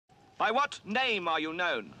By what name are you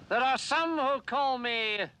known? There are some who call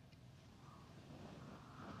me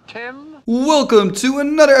Tim. Welcome to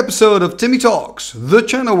another episode of Timmy Talks, the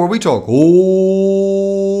channel where we talk old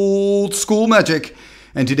school magic.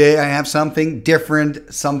 And today I have something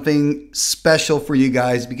different, something special for you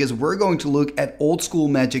guys, because we're going to look at old school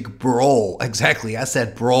magic Brawl. Exactly, I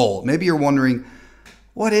said Brawl. Maybe you're wondering,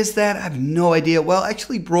 what is that? I have no idea. Well,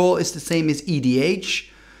 actually Brawl is the same as EDH,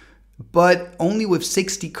 but only with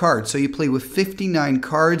 60 cards. So you play with 59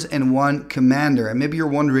 cards and one commander. And maybe you're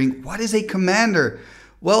wondering, what is a commander?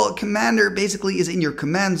 Well, a commander basically is in your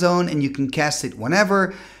command zone and you can cast it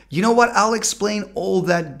whenever. You know what? I'll explain all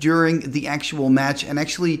that during the actual match. And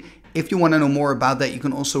actually, if you want to know more about that, you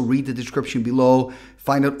can also read the description below,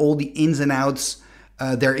 find out all the ins and outs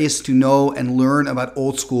there is to know and learn about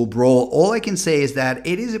old school Brawl. All I can say is that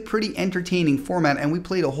it is a pretty entertaining format, and we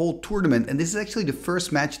played a whole tournament. And this is actually the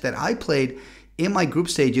first match that I played in my group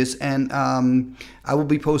stages, and I will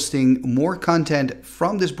be posting more content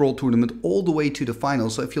from this Brawl tournament all the way to the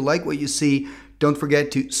finals. So if you like what you see, don't forget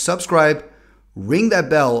to subscribe, ring that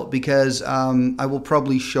bell, because I will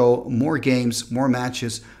probably show more games, more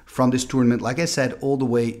matches from this tournament, like I said, all the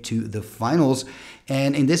way to the finals.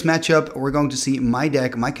 And in this matchup, we're going to see my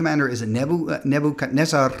deck. My commander is a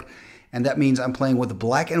Nebuchadnezzar, and that means I'm playing with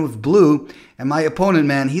black and with blue. And my opponent,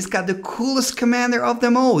 man, he's got the coolest commander of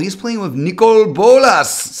them all. He's playing with Nicol Bolas.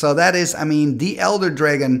 So that is, I mean, the Elder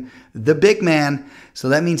Dragon, the big man. So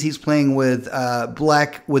that means he's playing with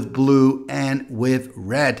black, with blue, and with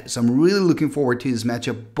red. So I'm really looking forward to this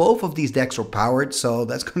matchup. Both of these decks are powered, so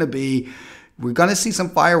that's going to be... We're going to see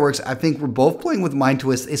some fireworks. I think we're both playing with Mind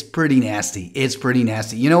Twist. It's pretty nasty. It's pretty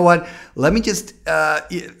nasty. You know what? Let me just...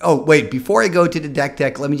 oh, wait. Before I go to the deck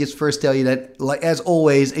tech, let me just first tell you that, like as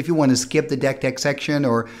always, if you want to skip the deck tech section,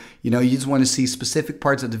 or you just want to see specific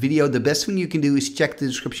parts of the video, the best thing you can do is check the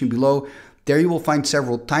description below. There you will find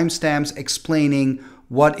several timestamps explaining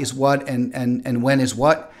what is what and when is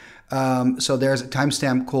what. So there's a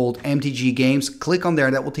timestamp called MTG Games. Click on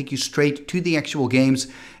there. That will take you straight to the actual games.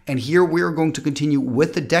 And here we are going to continue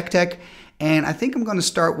with the deck tech. And I think I'm going to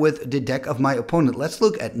start with the deck of my opponent. Let's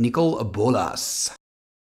look at Nicol Bolas.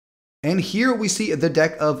 And here we see the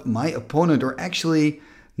deck of my opponent, or actually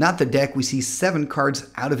not the deck. We see 7 cards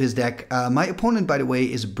out of his deck. My opponent, by the way,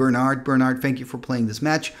 is Bernhard. Bernhard, thank you for playing this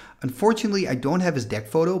match. Unfortunately, I don't have his deck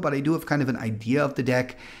photo, but I do have kind of an idea of the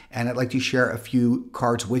deck, and I'd like to share a few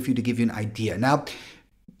cards with you to give you an idea. Now,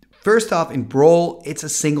 first off, in Brawl, it's a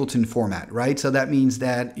singleton format, right? So that means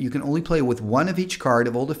that you can only play with one of each card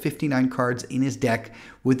of all the 59 cards in his deck,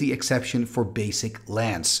 with the exception for basic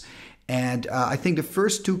lands. And I think the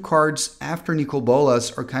first 2 cards after Nicol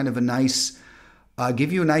Bolas are kind of a nice...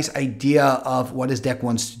 give you a nice idea of what his deck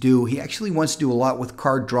wants to do. He actually wants to do a lot with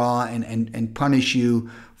card draw and punish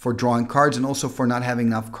you for drawing cards, and also for not having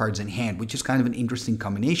enough cards in hand, which is kind of an interesting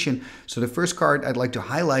combination. So the first card I'd like to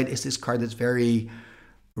highlight is this card that's very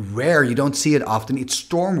rare. You don't see it often. It's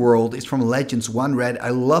Storm World. It's from Legends, 1 red. I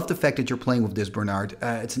love the fact that you're playing with this, Bernhard.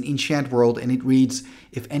 It's an enchant world, and it reads,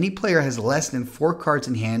 if any player has less than 4 cards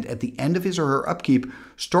in hand at the end of his or her upkeep,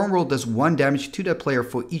 Storm World does 1 damage to that player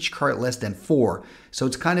for each card less than 4. So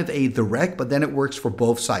it's kind of the wreck, but then it works for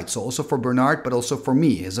both sides. So also for Bernhard, but also for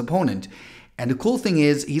me, his opponent. And the cool thing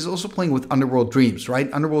is, he's also playing with Underworld Dreams,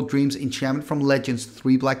 right? Underworld Dreams, enchantment from Legends,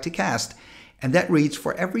 3 black to cast. And that reads,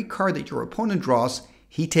 for every card that your opponent draws,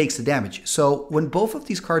 he takes the damage. So when both of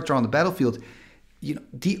these cards are on the battlefield,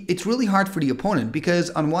 it's really hard for the opponent,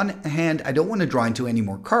 because on one hand, I don't want to draw into any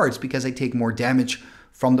more cards because I take more damage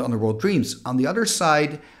from the Underworld Dreams. On the other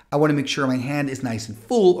side, I want to make sure my hand is nice and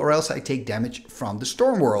full, or else I take damage from the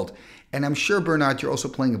Storm World. And I'm sure, Bernhard, you're also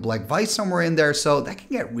playing a Black Vice somewhere in there, so that can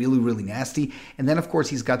get really, really nasty. And then, of course,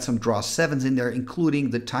 he's got some draw 7s in there, including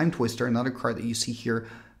the Time Twister, another card that you see here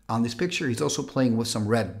on this picture. He's also playing with some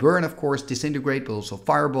Red Burn, of course, Disintegrate, but also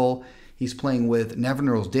Fireball. He's playing with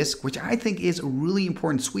Nebuchadnezzar's Disc, which I think is a really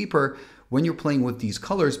important sweeper when you're playing with these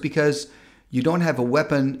colors, because you don't have a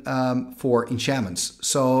weapon for enchantments.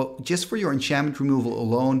 So just for your enchantment removal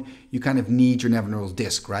alone, you kind of need your Nebuchadnezzar's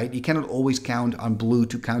Disc, right? You cannot always count on blue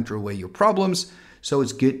to counter away your problems, so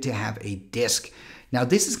it's good to have a disc. Now,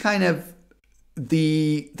 this is kind of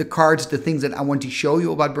the cards, the things that I want to show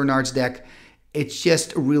you about Bernhard's deck. It's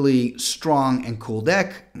just a really strong and cool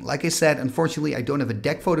deck. Like I said, unfortunately, I don't have a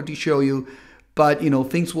deck photo to show you, but,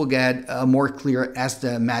 things will get more clear as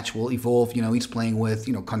the match will evolve. He's playing with,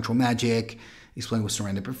 Control Magic. He's playing with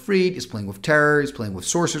Surrender but Freed. He's playing with Terror. He's playing with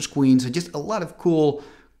Sorcerer's Queen. So just a lot of cool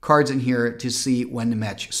cards in here to see when the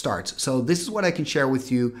match starts. So this is what I can share with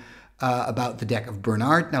you about the deck of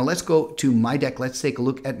Bernhard. Now let's go to my deck. Let's take a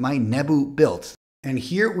look at my Nebu build. And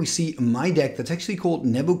here we see my deck that's actually called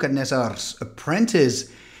Nebuchadnezzar's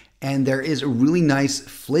Apprentice. And there is a really nice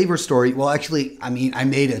flavor story. Well, actually, I mean, I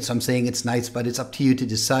made it, so I'm saying it's nice, but it's up to you to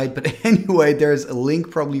decide. But anyway, there's a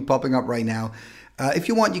link probably popping up right now. If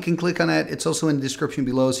you want, you can click on it. It's also in the description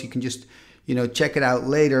below, so you can just, check it out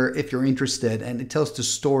later if you're interested. And it tells the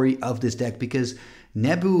story of this deck because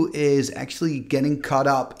Nebu is actually getting caught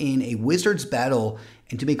up in a wizard's battle.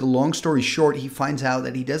 And to make a long story short, he finds out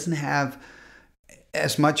that he doesn't have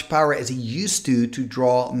as much power as he used to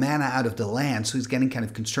draw mana out of the land. So he's getting kind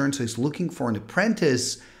of concerned. So he's looking for an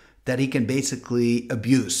apprentice that he can basically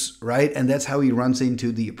abuse, right? And that's how he runs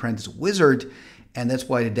into the apprentice wizard. And that's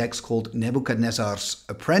why the deck's called Nebuchadnezzar's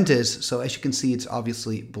Apprentice. So as you can see, it's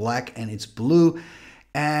obviously black and it's blue.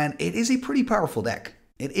 And it is a pretty powerful deck.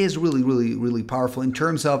 It is really, really, really powerful in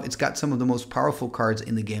terms of it's got some of the most powerful cards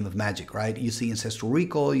in the game of Magic, right? You see Ancestral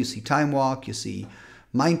Recall, you see Time Walk, you see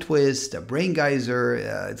Mind Twist, a Brain Geyser,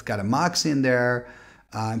 it's got a Mox in there.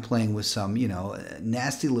 I'm playing with some,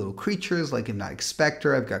 nasty little creatures like Hypnotic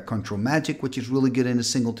Spectre. I've got Control Magic, which is really good in a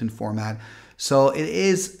singleton format. So it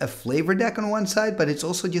is a flavor deck on one side, but it's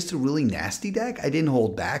also just a really nasty deck. I didn't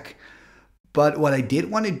hold back. But what I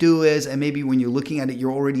did want to do is, and maybe when you're looking at it,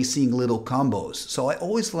 you're already seeing little combos. So I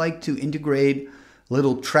always like to integrate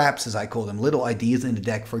little traps, as I call them, little ideas in the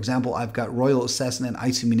deck. For example, I've got Royal Assassin and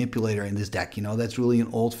Icy Manipulator in this deck. That's really an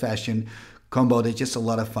old-fashioned combo that's just a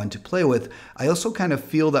lot of fun to play with. I also kind of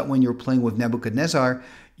feel that when you're playing with Nebuchadnezzar,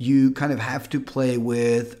 you kind of have to play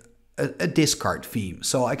with a discard theme.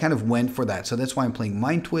 So I kind of went for that. So that's why I'm playing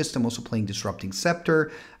Mind Twist. I'm also playing Disrupting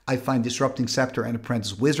Scepter. I find Disrupting Scepter and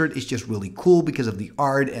Apprentice Wizard is just really cool because of the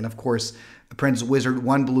art. And of course, Apprentice Wizard,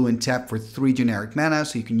 1 blue and tap for 3 generic mana.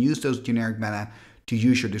 So you can use those generic mana to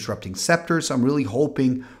use your Disrupting Scepter. So I'm really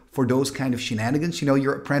hoping for those kind of shenanigans.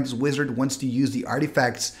 Your Apprentice Wizard wants to use the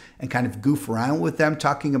artifacts and kind of goof around with them.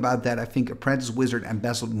 Talking about that, I think Apprentice Wizard and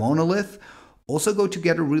Basalt Monolith also go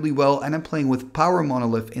together really well. And I'm playing with Power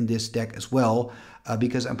Monolith in this deck as well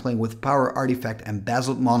because I'm playing with Power Artifact and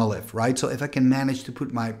Basalt Monolith, right? So if I can manage to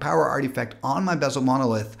put my Power Artifact on my Basalt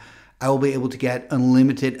Monolith, I will be able to get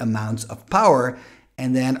unlimited amounts of power.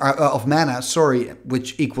 And then of mana,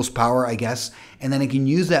 which equals power, I guess. And then I can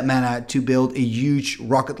use that mana to build a huge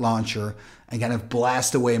rocket launcher and kind of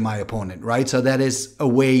blast away my opponent, right? So that is a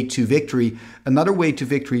way to victory. Another way to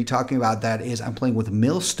victory, talking about that, is I'm playing with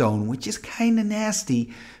Millstone, which is kind of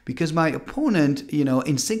nasty because my opponent,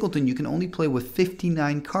 in Singleton, you can only play with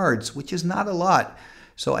 59 cards, which is not a lot.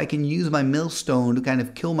 So I can use my Millstone to kind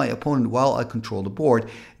of kill my opponent while I control the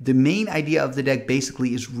board. The main idea of the deck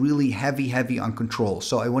basically is really heavy on control.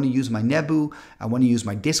 So I want to use my Nebu, I want to use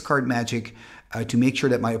my discard magic to make sure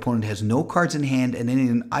that my opponent has no cards in hand. And then in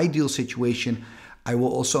an ideal situation, I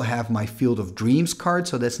will also have my Field of Dreams card.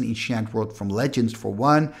 So that's an enchant world from Legends for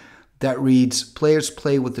 1. That reads, players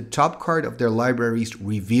play with the top card of their libraries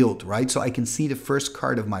revealed, right? So I can see the first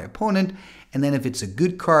card of my opponent. And then if it's a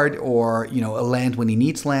good card or, a land when he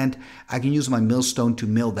needs land, I can use my Millstone to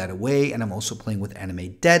mill that away. And I'm also playing with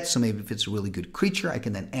Animate Dead. So maybe if it's a really good creature, I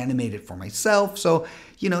can then animate it for myself. So,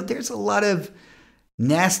 there's a lot of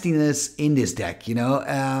nastiness in this deck,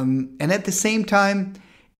 and at the same time,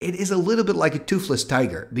 it is a little bit like a Toothless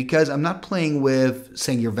Tiger because I'm not playing with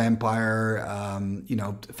Sengir Vampire,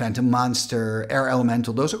 Phantom Monster, Air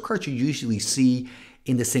Elemental. Those are cards you usually see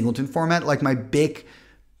in the Singleton format. Like my big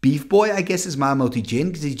beef boy, I guess, is Mamoti Jin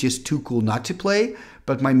because he's just too cool not to play.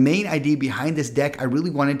 But my main idea behind this deck, I really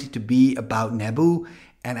wanted it to be about Nebu.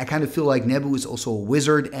 And I kind of feel like Nebu is also a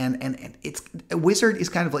wizard, and it's a wizard is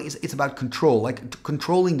kind of like it's about control, like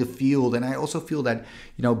controlling the field. And I also feel that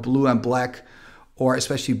blue and black, or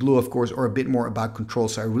especially blue, of course, are a bit more about control.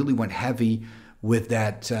 So I really went heavy with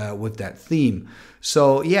that theme.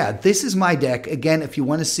 So yeah, this is my deck. Again, if you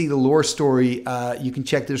want to see the lore story, you can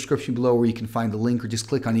check the description below where you can find the link, or just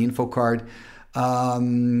click on the info card.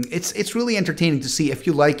 It's really entertaining to see if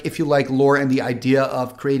you like lore and the idea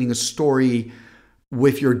of creating a story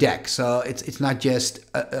with your deck. So it's not just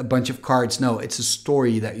a bunch of cards. No, it's a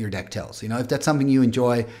story that your deck tells. If that's something you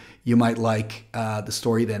enjoy, you might like the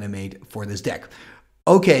story that I made for this deck.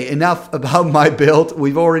 Okay, enough about my build.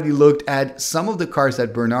 We've already looked at some of the cards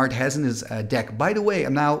that Bernhard has in his deck. By the way,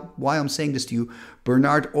 why I'm saying this to you,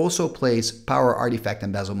 Bernhard also plays Power Artifact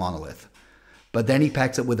and Basalt Monolith. But then he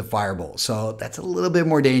packs it with a Fireball. So that's a little bit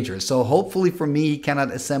more dangerous. So hopefully for me, he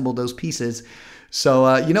cannot assemble those pieces.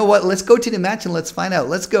 So you know what? Let's go to the match and let's find out.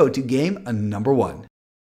 Let's go to game number 1.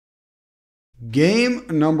 Game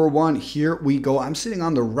number 1, here we go. I'm sitting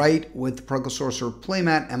on the right with the Prodigal Sorcerer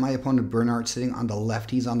playmat, and my opponent Bernhard sitting on the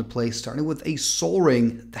left. He's on the play, starting with a Soul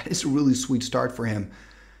Ring. That is a really sweet start for him.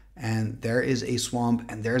 And there is a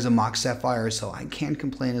Swamp, and there's a Mock Sapphire, so I can't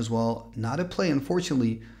complain as well. Not a play,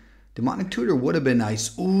 unfortunately. Demonic Tutor would have been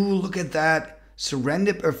nice. Ooh, look at that.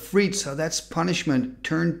 Serendip Efreet, so that's punishment.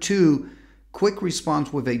 Turn 2, quick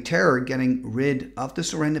response with a Terror, getting rid of the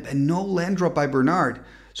Serendip, and no land drop by Bernhard.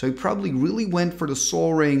 So he probably really went for the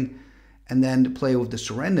Soul Ring and then to play with the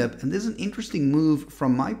Serendip. And this is an interesting move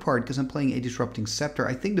from my part because I'm playing a Disrupting Scepter.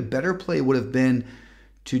 I think the better play would have been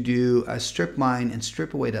to do a Strip Mine and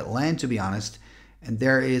strip away that land, to be honest. And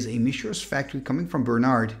there is a Mishra's Factory coming from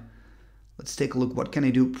Bernhard. Let's take a look. What can I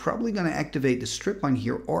do? Probably going to activate the Strip Mine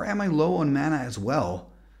here. Or am I low on mana as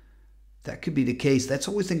well? That could be the case. That's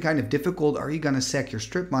always been kind of difficult. Are you going to sack your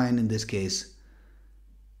Strip Mine in this case?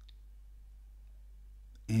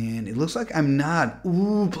 And it looks like I'm not.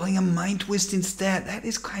 Ooh, playing a Mind Twist instead. That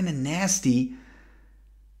is kind of nasty.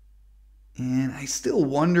 And I still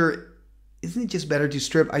wonder, isn't it just better to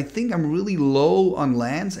strip? I think I'm really low on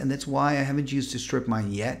lands, and that's why I haven't used the Strip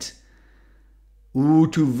Mine yet. Ooh,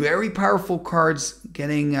 2 very powerful cards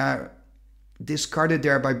getting discarded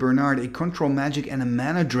there by Bernhard. A Control Magic and a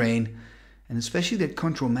Mana Drain. And especially that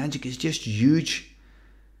Control Magic is just huge.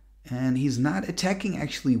 And he's not attacking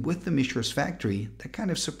actually with the Mishra's Factory. That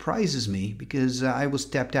kind of surprises me because I was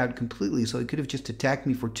tapped out completely. So he could have just attacked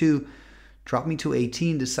me for 2, dropped me to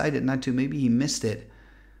 18, decided not to. Maybe he missed it.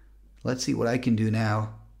 Let's see what I can do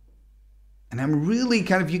now. And I'm really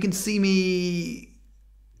kind of, you can see me.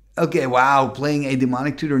 Okay, wow, playing a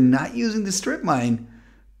Demonic Tutor, not using the Strip Mine.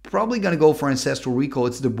 Probably going to go for Ancestral Recall.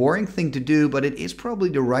 It's the boring thing to do, but it is probably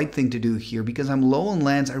the right thing to do here because I'm low on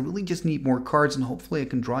lands. I really just need more cards, and hopefully I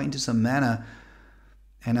can draw into some mana.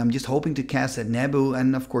 And I'm just hoping to cast that Nebu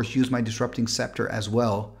and, of course, use my Disrupting Scepter as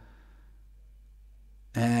well.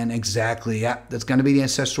 And exactly, yeah, that's going to be the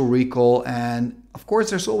Ancestral Recall. And, of course,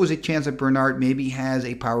 there's always a chance that Bernhard maybe has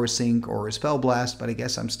a Power Sink or a Spell Blast, but I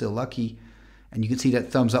guess I'm still lucky. And you can see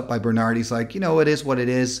that thumbs up by Bernhard. He's like, you know, it is what it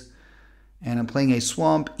is. And I'm playing a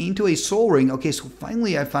Swamp into a Soul Ring. Okay, so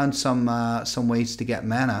finally I found some ways to get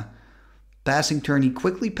mana. Passing turn, he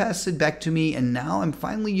quickly passes it back to me, and now I'm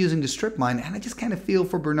finally using the Strip Mine. And I just kind of feel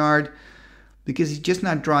for Bernhard because he's just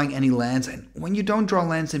not drawing any lands. And when you don't draw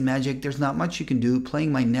lands in Magic, there's not much you can do.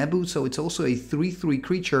 Playing my Nebu, so it's also a 3/3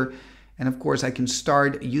 creature. And of course, I can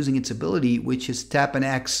start using its ability, which is tap an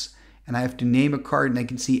X. And I have to name a card, and I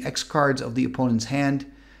can see X cards of the opponent's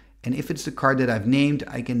hand. And if it's the card that I've named,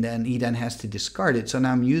 he then has to discard it. So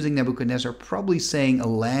now I'm using Nebuchadnezzar, probably saying a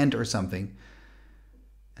land or something.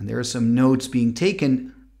 And there are some notes being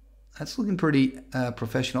taken. That's looking pretty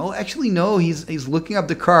professional. Oh, actually, no, he's looking up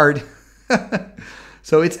the card.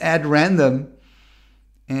 So it's at random.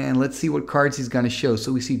 And let's see what cards he's going to show.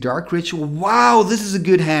 So we see Dark Ritual. Wow, this is a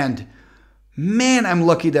good hand. Man, I'm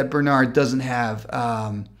lucky that Bernhard doesn't have...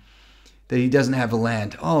 that he doesn't have a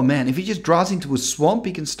land. Oh man, if he just draws into a Swamp,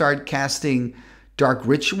 he can start casting Dark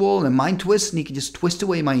Ritual and a Mind Twist, and he can just twist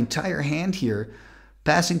away my entire hand here.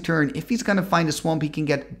 Passing turn, if he's going to find a Swamp, he can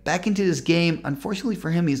get back into this game. Unfortunately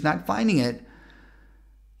for him, he's not finding it.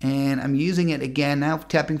 And I'm using it again, now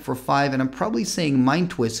tapping for 5, and I'm probably saying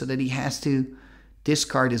Mind Twist so that he has to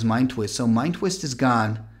discard his Mind Twist. So Mind Twist is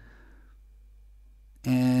gone.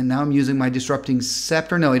 And now I'm using my Disrupting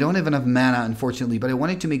Scepter. No, I don't have enough mana, unfortunately, but I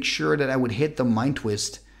wanted to make sure that I would hit the Mind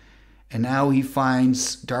Twist. And now he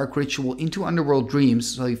finds Dark Ritual into Underworld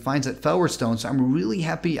Dreams, so he finds that Felwar Stone. So I'm really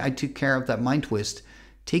happy I took care of that Mind Twist,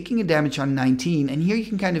 taking a damage on 19. And here you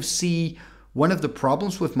can kind of see one of the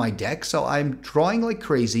problems with my deck. So I'm drawing like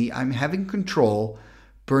crazy. I'm having control.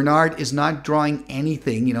 Bernhard is not drawing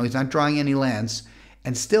anything. You know, he's not drawing any lands.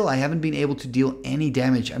 And still, I haven't been able to deal any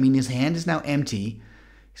damage. I mean, his hand is now empty.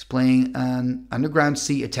 He's playing an Underground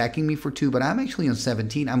Sea, attacking me for 2, but I'm actually on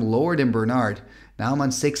 17. I'm lower than Bernhard. Now I'm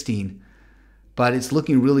on 16. But it's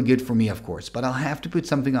looking really good for me, of course. But I'll have to put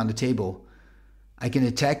something on the table. I can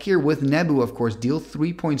attack here with Nebu, of course, deal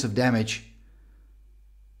 3 points of damage.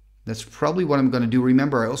 That's probably what I'm going to do.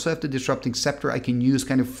 Remember, I also have the Disrupting Scepter I can use,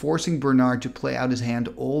 kind of forcing Bernhard to play out his hand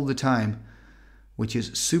all the time, which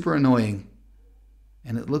is super annoying.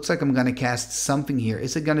 And it looks like I'm going to cast something here.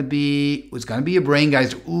 Is it going to be... It's going to be a Brain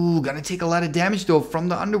Geyser. Ooh, going to take a lot of damage, though, from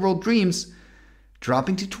the Underworld Dreams.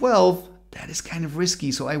 Dropping to 12. That is kind of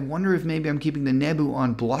risky. So I wonder if maybe I'm keeping the Nebu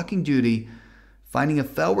on blocking duty, finding a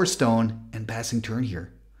Felwar Stone, and passing turn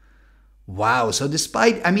here. Wow. So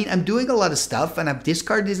despite... I mean, I'm doing a lot of stuff, and I've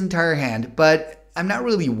discarded his entire hand, but I'm not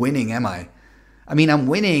really winning, am I? I mean, I'm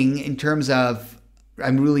winning in terms of...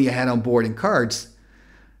 I'm really ahead on board in cards.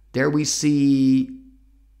 There we see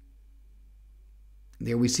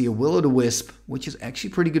a Will-O-the-Wisp, which is actually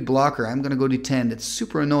a pretty good blocker. I'm going to go to 10. That's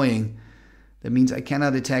super annoying. That means I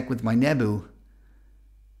cannot attack with my Nebu.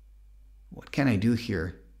 What can I do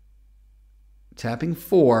here? Tapping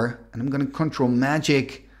 4, and I'm going to control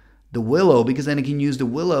magic the Willow, because then I can use the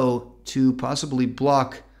Willow to possibly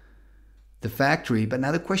block the factory. But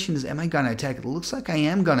now the question is, am I going to attack? It looks like I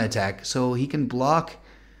am going to attack. So he can block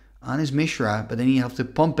on his Mishra, but then you have to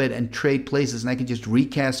pump it and trade places, and I can just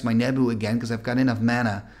recast my Nebu again because I've got enough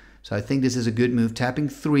mana. So I think this is a good move. Tapping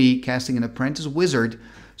 3, casting an Apprentice Wizard.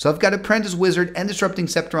 So I've got Apprentice Wizard and Disrupting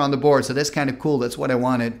Scepter on the board, so that's kind of cool. That's what I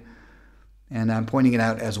wanted. And I'm pointing it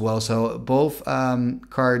out as well. So both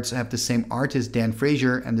cards have the same artist, Dan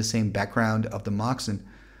Frazier, and the same background of the Moxen.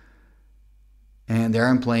 And there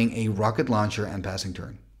I'm playing a Rocket Launcher and passing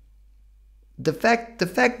turn. The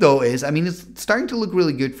fact though is, I mean, it's starting to look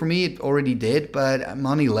really good for me. It already did, but I'm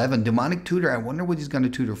on 11. Demonic Tutor, I wonder what he's going to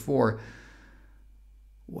tutor for.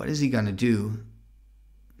 What is he going to do?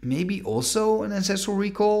 Maybe also an Ancestral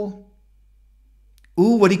Recall?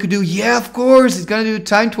 Ooh, what he could do? Yeah, of course. He's going to do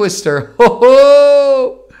Time Twister. Ho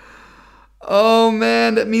ho! Oh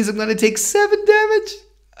man, that means I'm going to take 7 damage.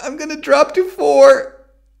 I'm going to drop to 4.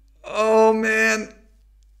 Oh man.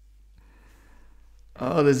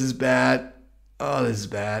 Oh, this is bad. Oh, this is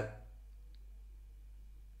bad.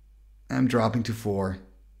 I'm dropping to 4.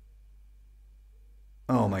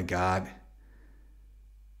 Oh my god.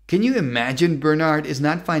 Can you imagine Bernhard is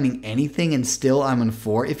not finding anything and still I'm on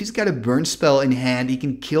 4? If he's got a burn spell in hand, he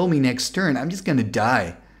can kill me next turn. I'm just gonna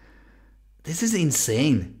die. This is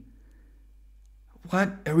insane.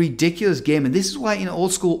 What a ridiculous game. And this is why in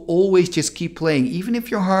old school, always just keep playing. Even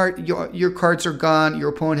if your cards are gone, your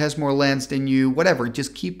opponent has more lands than you, whatever,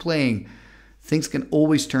 just keep playing. Things can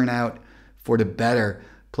always turn out for the better.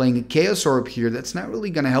 Playing a Chaos Orb here, that's not really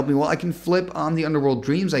going to help me. Well, I can flip on the Underworld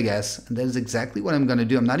Dreams, I guess. And that is exactly what I'm going to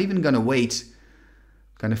do. I'm not even going to wait.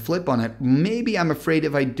 I'm going to flip on it. Maybe I'm afraid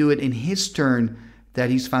if I do it in his turn that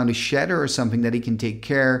he's found a Shatter or something that he can take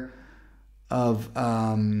care of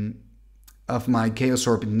my Chaos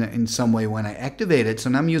Orb in some way when I activate it. So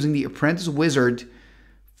now I'm using the Apprentice Wizard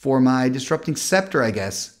for my Disrupting Scepter, I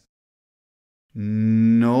guess.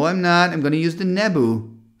 No, I'm not. I'm going to use the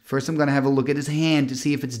Nebu. First, I'm going to have a look at his hand to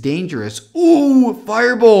see if it's dangerous. Ooh,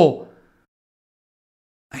 Fireball!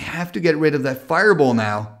 I have to get rid of that Fireball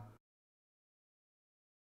now.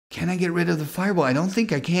 Can I get rid of the Fireball? I don't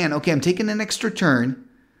think I can. Okay, I'm taking an extra turn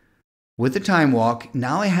with the Time Walk.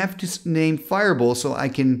 Now I have to name Fireball so I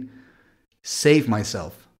can save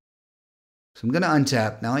myself. So I'm going to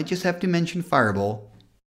untap. Now I just have to mention Fireball.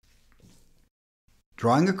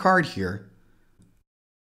 Drawing a card here.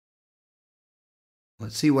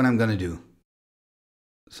 Let's see what I'm going to do.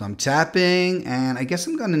 So I'm tapping, and I guess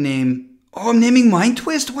I'm going to name... Oh, I'm naming Mind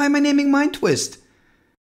Twist? Why am I naming Mind Twist?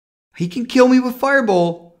 He can kill me with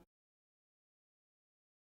Fireball.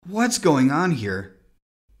 What's going on here?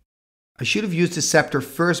 I should have used the Scepter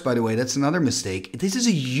first, by the way. That's another mistake. This is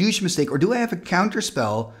a huge mistake. Or do I have a counter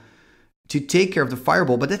spell to take care of the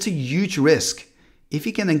Fireball? But that's a huge risk. If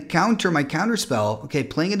he can encounter my counter spell... Okay,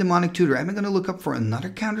 playing a Demonic Tutor. Am I going to look up for another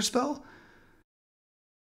counter spell?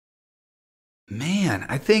 Man,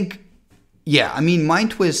 I think, yeah, I mean,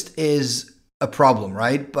 Mind Twist is a problem,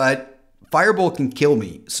 right? But Fireball can kill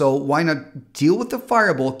me. So why not deal with the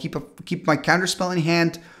Fireball, keep my counterspell in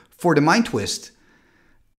hand for the Mind Twist?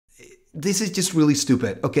 This is just really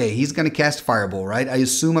stupid. Okay, he's going to cast Fireball, right? I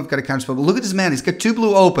assume I've got a counterspell. But look at this man. He's got 2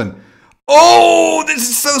 blue open. Oh, this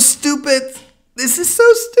is so stupid. This is so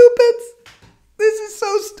stupid. This is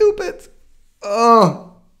so stupid.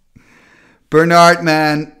 Oh, Bernhard,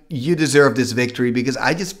 man. You deserve this victory because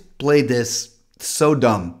I just played this so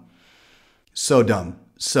dumb. So dumb.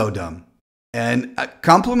 So dumb. And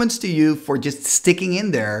compliments to you for just sticking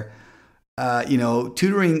in there,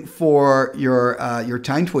 tutoring for your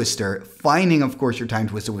Time Twister, finding, of course, your Time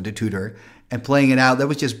Twister with the tutor and playing it out. That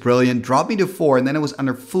was just brilliant. Dropped me to 4, and then it was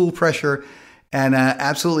under full pressure. And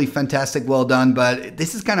absolutely fantastic, well done. But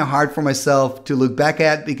this is kind of hard for myself to look back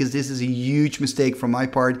at because this is a huge mistake from my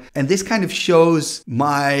part. And this kind of shows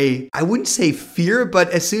my, I wouldn't say fear, but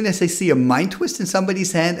as soon as I see a Mind Twist in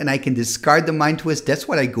somebody's hand and I can discard the Mind Twist, that's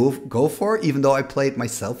what I go for. Even though I played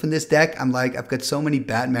myself in this deck, I'm like, I've got so many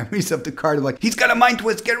bad memories of the card. I'm like, he's got a Mind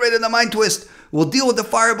Twist, get rid of the Mind Twist. We'll deal with the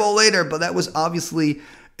Fireball later. But that was obviously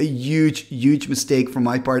a huge mistake from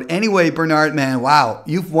my part. Anyway, Bernhard, man, wow,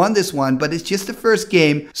 you've won this one, but it's just the first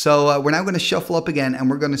game. So we're now going to shuffle up again, and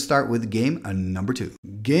we're going to start with game number 2.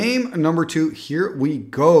 Game number 2, here we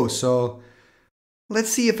go. So let's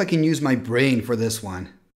see if I can use my brain for this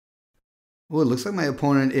one. Oh, it looks like my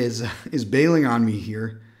opponent is bailing on me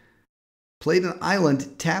here. Played an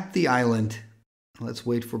island, tapped the island. Let's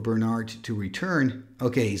wait for Bernhard to return.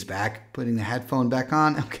 Okay, he's back. Putting the headphone back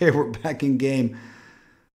on. Okay, we're back in game.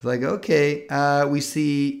 It's like, okay, we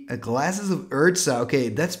see a Glasses of Urza. Okay,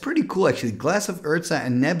 that's pretty cool actually. Glass of Urza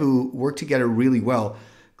and Nebu work together really well.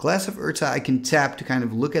 Glass of Urza I can tap to kind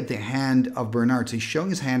of look at the hand of Bernhard. So he's showing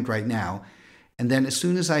his hand right now. And then as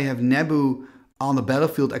soon as I have Nebu on the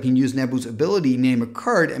battlefield, I can use Nebu's ability, name a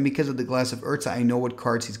card, and because of the Glass of Urza, I know what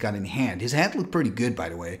cards he's got in hand. His hand looked pretty good, by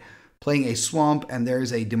the way. Playing a Swamp, and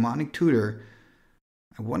there's a Demonic Tutor.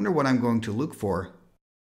 I wonder what I'm going to look for.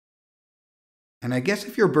 And I guess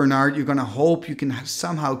if you're Bernhard, you're going to hope you can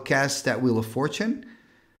somehow cast that Wheel of Fortune.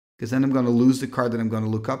 Because then I'm going to lose the card that I'm going to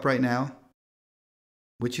look up right now.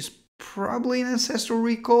 Which is probably an Ancestral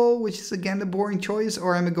Recall, which is again the boring choice.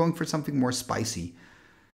 Or am I going for something more spicy?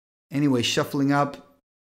 Anyway, shuffling up.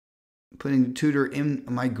 Putting the tutor in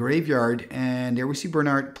my graveyard. And there we see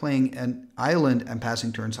Bernhard playing an island and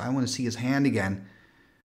passing turn. So I want to see his hand again.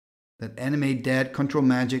 That Animate Dead, Control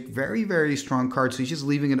Magic, very, very strong card. So he's just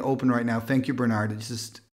leaving it open right now. Thank you, Bernhard. It's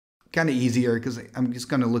just kind of easier because I'm just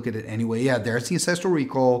going to look at it anyway. Yeah, there's the Ancestral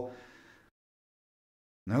Recall.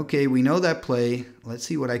 Okay, we know that play. Let's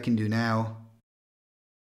see what I can do now.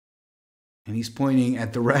 And he's pointing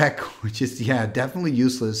at the wreck, which is, yeah, definitely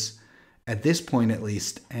useless at this point at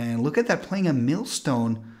least. And look at that, playing a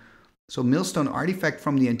Millstone. So Millstone artifact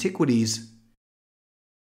from the Antiquities.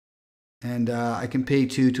 And I can pay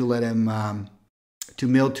 2 to let him to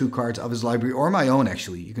mill 2 cards of his library, or my own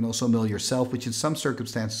actually. You can also mill yourself, which in some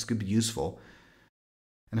circumstances could be useful.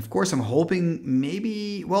 And of course I'm hoping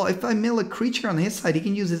maybe, well, if I mill a creature on his side, he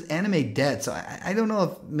can use his Animate Dead. So I don't know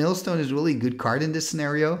if Millstone is really a good card in this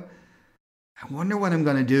scenario. I wonder what I'm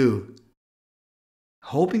going to do.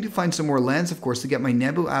 Hoping to find some more lands, of course, to get my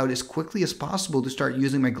Nebu out as quickly as possible to start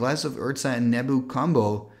using my Glass of Urza and Nebu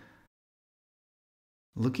combo.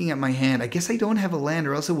 Looking at my hand, I guess I don't have a land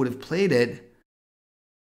or else I would have played it.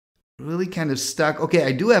 Really kind of stuck. Okay,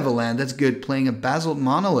 I do have a land. That's good. Playing a Basalt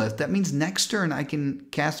Monolith. That means next turn I can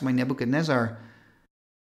cast my Nebuchadnezzar.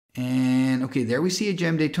 And okay, there we see a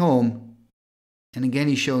Gem de Tome. And again,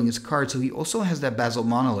 he's showing his card. So he also has that Basalt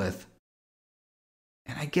Monolith.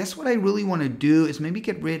 And I guess what I really want to do is maybe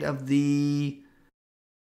get rid of the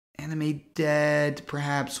Animate Dead,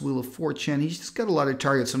 perhaps Wheel of Fortune. He's just got a lot of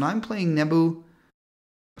targets. So now I'm playing Nebu.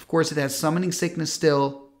 Of course, it has Summoning Sickness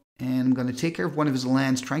still, and I'm going to take care of one of his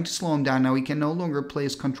lands, trying to slow him down. Now he can no longer play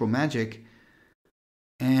his Control Magic.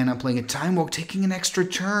 And I'm playing a Time Walk, taking an extra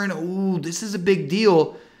turn. Oh, this is a big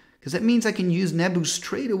deal, because that means I can use Nebu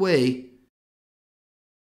straight away.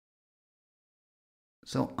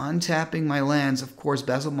 So untapping my lands, of course,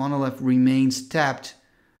 Basalt Monolith remains tapped.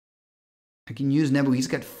 I can use Nebu. He's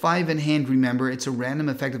got 5 in hand, remember. It's a random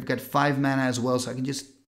effect. I've got 5 mana as well, so I can just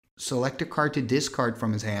select a card to discard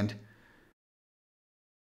from his hand.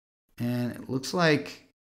 And it looks like,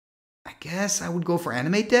 I guess I would go for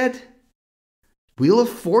Animate Dead. Wheel of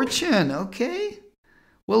Fortune, okay.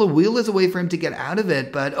 Well, a wheel is a way for him to get out of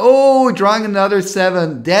it, but oh, drawing another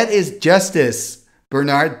 7. That is justice,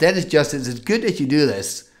 Bernhard. That is justice. It's good that you do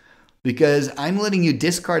this because I'm letting you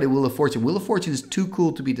discard a Wheel of Fortune. Wheel of Fortune is too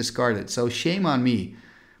cool to be discarded, so shame on me.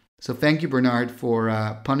 So thank you, Bernhard, for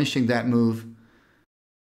punishing that move.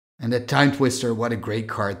 And that Time Twister, what a great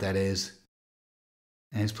card that is.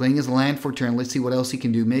 And he's playing his land for turn. Let's see what else he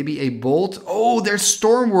can do. Maybe a Bolt. Oh, there's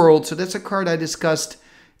Stormworld. So that's a card I discussed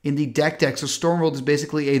in the deck. So Stormworld is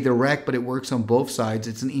basically a The Wreck, but it works on both sides.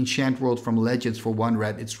 It's an Enchant World from Legends for 1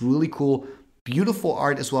 red. It's really cool. Beautiful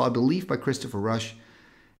art as well, I believe by Christopher Rush.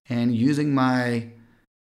 And using my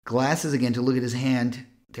glasses again to look at his hand.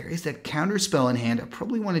 There is that Counterspell in hand. I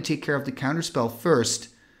probably want to take care of the Counterspell first.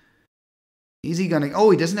 Is he gonna...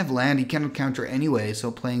 Oh, he doesn't have land. He cannot counter anyway.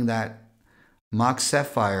 So playing that Mox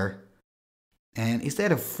Sapphire. And is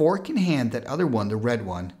that a fork in hand? That other one, the red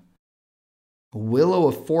one. A Willow,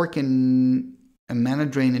 a fork, and a mana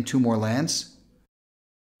drain and 2 more lands.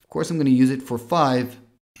 Of course, I'm going to use it for 5.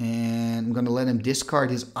 And I'm going to let him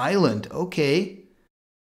discard his island. Okay.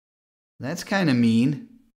 That's kind of mean.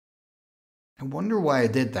 I wonder why I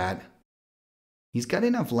did that. He's got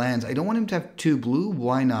enough lands. I don't want him to have 2 blue.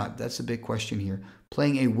 Why not? That's a big question here.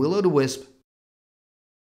 Playing a Will-O-the-Wisp.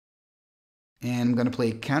 And I'm going to play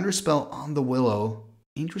a Counterspell on the Willow.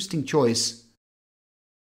 Interesting choice.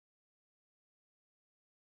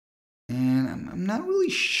 And I'm not really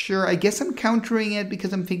sure. I guess I'm countering it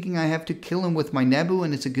because I'm thinking I have to kill him with my Nebu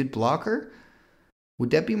and it's a good blocker. Would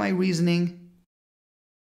that be my reasoning?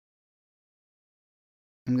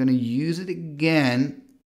 I'm going to use it again.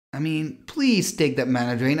 I mean, please take that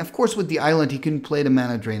mana drain. Of course, with the island, he couldn't play the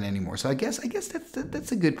mana drain anymore. So I guess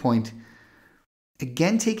that's a good point.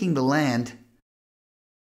 Again, taking the land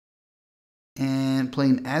and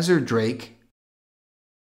playing Azure Drake.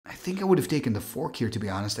 I think I would have taken the fork here, to be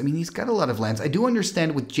honest. I mean, he's got a lot of lands. I do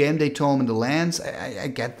understand with Jam Day Tome and the lands. I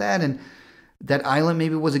get that. And that island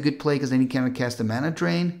maybe was a good play because then he can't cast a mana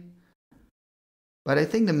drain. But I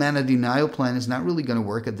think the mana denial plan is not really going to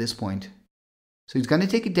work at this point. So he's going to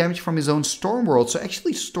take a damage from his own Storm World. So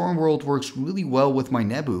actually Storm World works really well with my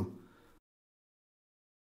Nebu.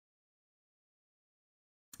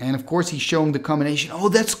 And of course he's showing the combination. Oh,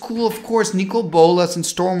 that's cool. Of course, Nicol Bolas and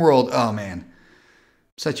Storm World. Oh, man.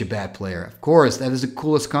 Such a bad player. Of course, that is the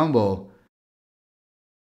coolest combo.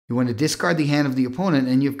 You want to discard the hand of the opponent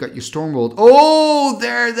and you've got your Storm World. Oh,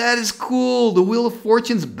 there. That is cool. The Wheel of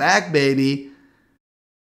Fortune's back, baby.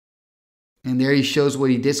 And there he shows what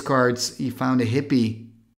he discards. He found a hippie.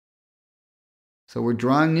 So we're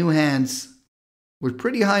drawing new hands. We're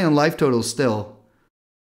pretty high on life total still.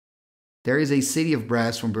 There is a City of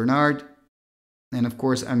Brass from Bernhard. And of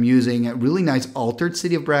course, I'm using a really nice altered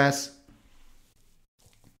City of Brass.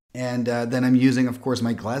 And then I'm using, of course,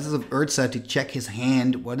 my Glasses of Urza to check his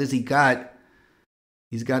hand. What does he got?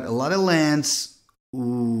 He's got a lot of lands.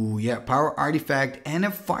 Ooh, yeah, Power Artifact and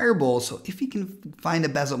a Fireball. So if he can find a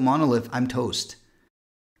Basalt Monolith, I'm toast.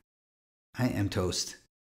 I am toast.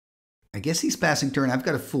 I guess he's passing turn. I've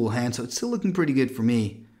got a full hand, so it's still looking pretty good for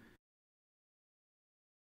me.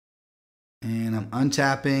 And I'm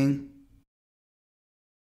untapping.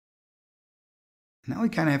 Now we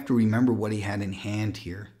kind of have to remember what he had in hand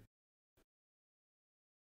here.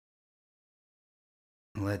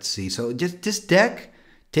 Let's see. So just this deck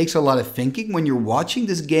takes a lot of thinking. When you're watching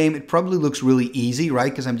this game, it probably looks really easy,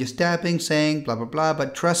 right? Because I'm just tapping, saying blah, blah, blah.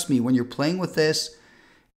 But trust me, when you're playing with this,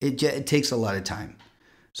 it takes a lot of time.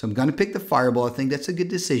 So I'm going to pick the Fireball. I think that's a good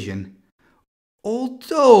decision.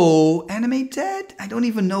 Although, Animate Dead, I don't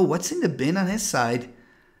even know what's in the bin on his side.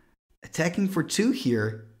 Attacking for 2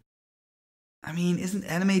 here. I mean, isn't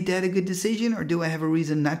Animate Dead a good decision? Or do I have a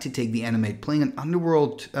reason not to take the Animate? Playing an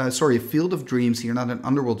Underworld, Field of Dreams here. Not an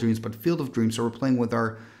Underworld Dreams, but Field of Dreams. So we're playing with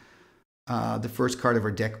our, the first card of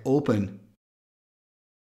our deck open.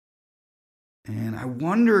 And I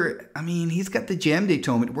wonder, I mean, he's got the Jam Day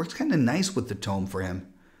Tome. It works kind of nice with the Tome for him.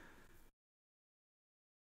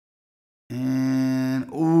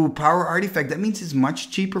 And, ooh, Power Artifact. That means it's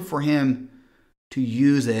much cheaper for him to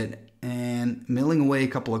use it. And milling away a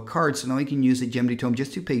couple of cards, so now he can use the Jam Day Tome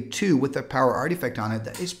just to pay 2 with that Power Artifact on it.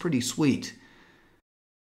 That is pretty sweet.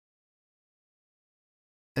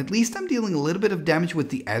 At least I'm dealing a little bit of damage with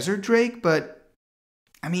the Azure Drake, but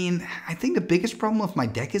I mean, I think the biggest problem with my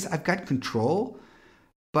deck is I've got control,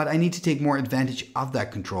 but I need to take more advantage of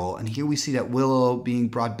that control. And here we see that Willow being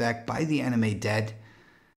brought back by the Animate Dead.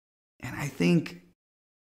 And I think,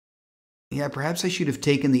 yeah, perhaps I should have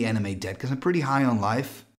taken the Animate Dead because I'm pretty high on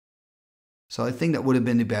life. So I think that would have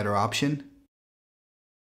been the better option.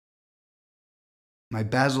 My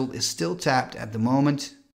Basalt is still tapped at the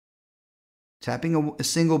moment. Tapping a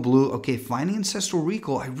single blue. Okay, finding Ancestral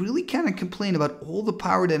Recall. I really cannot complain about all the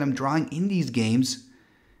power that I'm drawing in these games.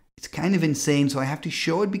 It's kind of insane, so I have to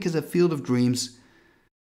show it because of Field of Dreams.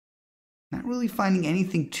 Not really finding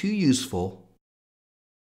anything too useful.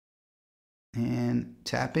 And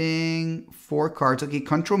tapping 4 cards. Okay,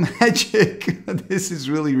 Control Magic. This is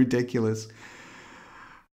really ridiculous.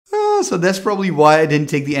 So that's probably why I didn't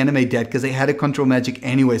take the Animate Dead, because they had a Control Magic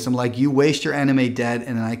anyway. So I'm like, you waste your Animate Dead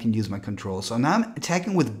and then I can use my control. So now I'm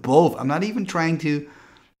attacking with both. I'm not even trying to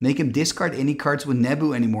make him discard any cards with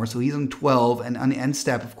Nebu anymore. So he's on 12, and on the end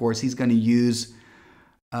step, of course, he's going to use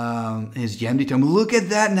his Jam Day Tome. Look at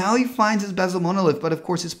that. Now he finds his Basalt Monolith, but of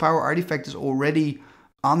course his Power Artifact is already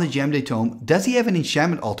on the Jam Day Tome. Does he have an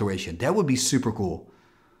enchantment alteration? That would be super cool.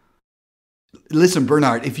 Listen,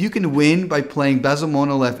 Bernhard, if you can win by playing Basalt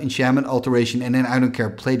Monolith, enchantment alteration, and then, I don't care,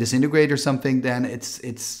 play Disintegrate or something, then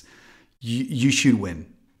you should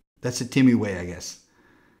win. That's the Timmy way, I guess.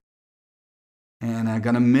 And I'm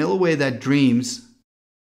going to mill away that Dreams.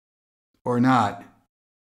 Or not.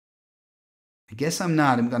 I guess I'm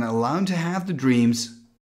not. I'm going to allow him to have the Dreams.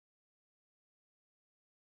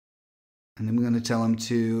 And I'm going to tell him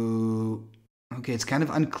to... Okay, it's kind of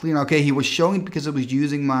unclear. Okay, he was showing it because I was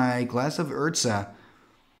using my Glass of Urza.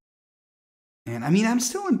 And I mean, I'm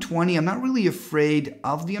still in 20. I'm not really afraid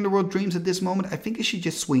of the Underworld Dreams at this moment. I think I should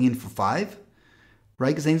just swing in for 5.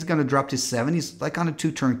 Right? Because then he's going to drop to 7. He's like on a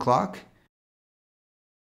 2-turn clock.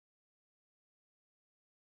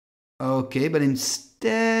 Okay, but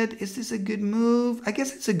instead, is this a good move? I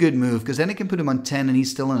guess it's a good move, because then I can put him on 10 and he's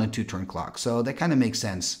still on a 2-turn clock. So that kind of makes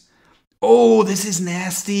sense. Oh, this is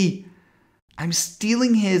nasty. I'm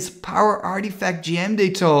stealing his Power Artifact Jam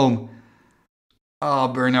Day Tome. Oh,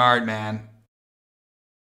 Bernhard, man.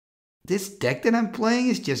 This deck that I'm playing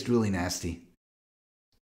is just really nasty.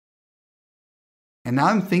 And now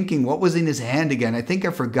I'm thinking, what was in his hand again? I think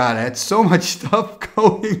I forgot. I had so much stuff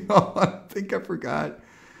going on. I think I forgot.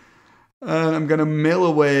 I'm going to mail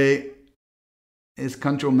away his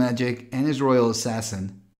Control Magic and his Royal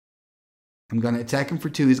Assassin. I'm going to attack him for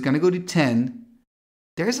 2. He's going to go to 10.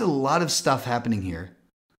 There's a lot of stuff happening here.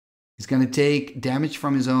 He's going to take damage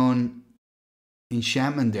from his own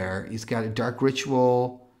enchantment there. He's got a Dark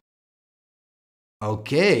Ritual.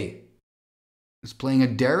 Okay. He's playing a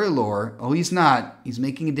Darylore. Oh, he's not. He's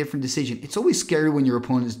making a different decision. It's always scary when your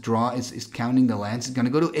opponent's draw is counting the lands. He's going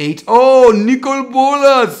to go to 8. Oh, Nicol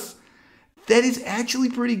Bolas! That is actually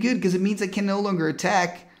pretty good because it means I can no longer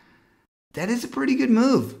attack. That is a pretty good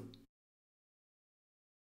move.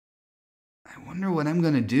 I wonder what I'm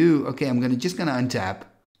going to do. Okay, I'm just going to untap.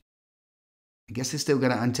 I guess I still got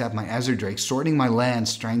to untap my Azure Drake, sorting my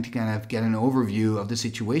lands, trying to kind of get an overview of the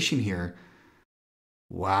situation here.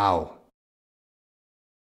 Wow.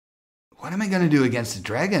 What am I going to do against the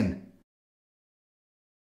dragon?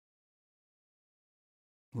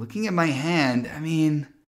 Looking at my hand, I mean,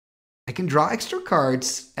 I can draw extra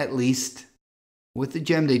cards, at least, with the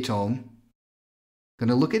Gemday Tome.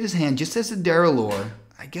 Gonna look at his hand just as a Darylore.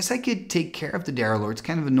 I guess I could take care of the Darylore. It's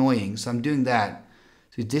kind of annoying, so I'm doing that.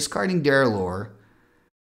 So he's discarding Darylore.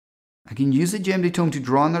 I can use the Gemday Tome to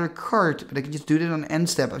draw another card, but I can just do that on end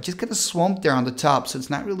step. I've just got a Swamp there on the top, so it's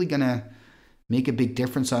not really gonna make a big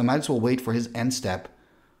difference, so I might as well wait for his end step.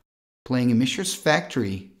 Playing a Mishra's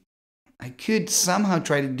Factory. I could somehow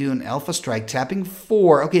try to do an Alpha Strike, tapping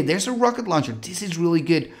 4. Okay, there's a Rocket Launcher. This is really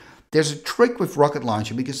good. There's a trick with Rocket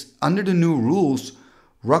Launcher because under the new rules,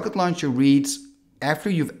 Rocket Launcher reads, after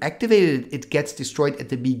you've activated it, it gets destroyed at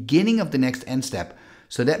the beginning of the next end step.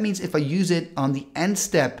 So that means if I use it on the end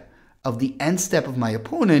step of my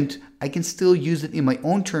opponent, I can still use it in my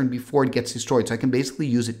own turn before it gets destroyed. So I can basically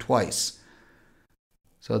use it twice.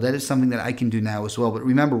 So that is something that I can do now as well. But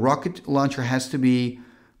remember, Rocket Launcher has to be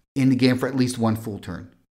in the game for at least one full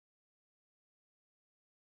turn.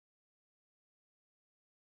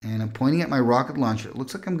 And I'm pointing at my Rocket Launcher. It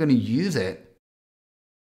looks like I'm going to use it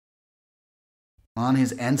on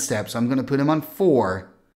his end step. So I'm going to put him on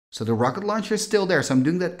 4. So the Rocket Launcher is still there. So I'm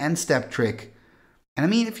doing that end step trick. And I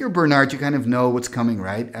mean, if you're Bernhard, you kind of know what's coming,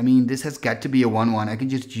 right? I mean, this has got to be a 1-1. I can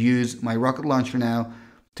just use my Rocket Launcher now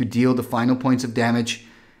to deal the final points of damage.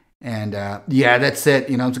 And yeah, that's it.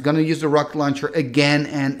 You know, I'm going to use the Rocket Launcher again.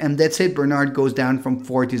 And that's it. Bernhard goes down from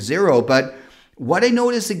 4 to 0. But what I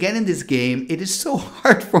noticed again in this game, it is so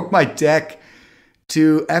hard for my deck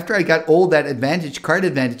to, after I got all that advantage, card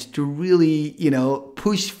advantage, to really, you know,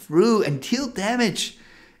 push through and deal damage.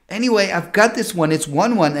 Anyway, I've got this one. It's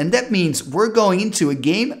 1-1. And that means we're going into a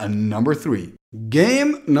game number 3.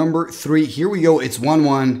 Game number 3. Here we go. It's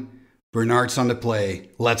 1-1. Bernhard's on the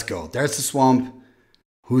play. Let's go. There's the Swamp.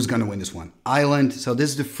 Who's going to win this one? Island. So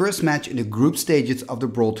this is the first match in the group stages of the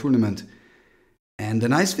Brawl tournament. And the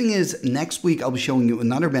nice thing is, next week I'll be showing you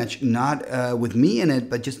another match, not with me in it,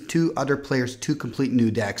 but just 2 other players, 2 complete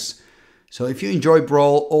new decks. So if you enjoy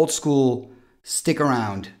Brawl, old school, stick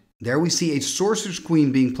around. There we see a Sorcerer's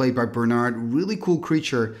Queen being played by Bernhard. Really cool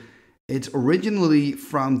creature. It's originally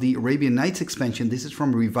from the Arabian Nights expansion. This is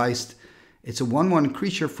from Revised. It's a 1-1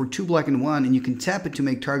 creature for 2 black and 1, and you can tap it to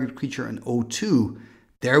make target creature an 0-2.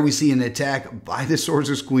 There we see an attack by the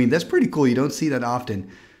Sorcerer's Queen. That's pretty cool. You don't see that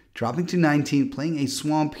often. Dropping to 19, playing a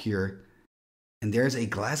Swamp here. And there's a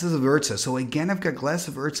Glasses of Urza. So again, I've got Glass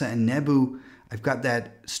of Urza and Nebu. I've got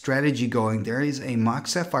that strategy going. There is a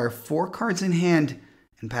Mox Sapphire, 4 cards in hand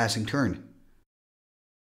and passing turn.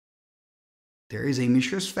 There is a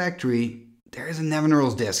Mishra's Factory. There is a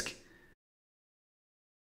Nevinyrral's Disc.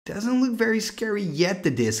 Doesn't look very scary yet,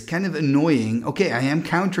 the disc. Kind of annoying. Okay, I am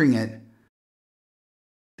countering it.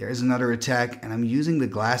 There's another attack, and I'm using the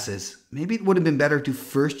glasses. Maybe it would have been better to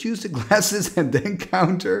first use the glasses and then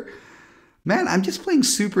counter. Man, I'm just playing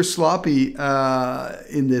super sloppy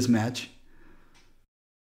in this match.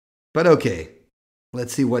 But okay,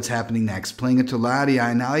 let's see what's happening next. Playing a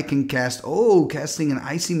Tolaria, now I can cast... Oh, casting an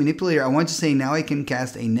Icy Manipulator. I want to say now I can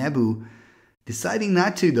cast a Nebu. Deciding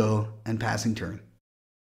not to, though, and passing turn.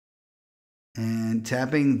 And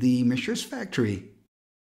tapping the Mishra's Factory.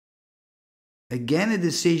 Again, a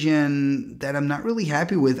decision that I'm not really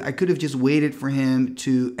happy with. I could have just waited for him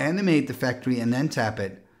to animate the factory and then tap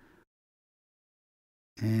it.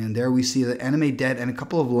 And there we see the animate dead and a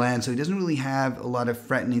couple of lands. So he doesn't really have a lot of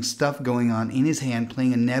threatening stuff going on in his hand.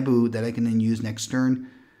 Playing a Nebu that I can then use next turn.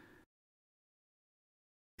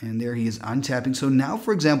 And there he is untapping. So now,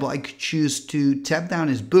 for example, I could choose to tap down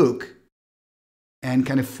his book. And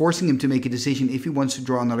kind of forcing him to make a decision if he wants to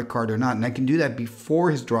draw another card or not. And I can do that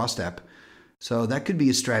before his draw step. So that could be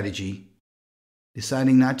a strategy.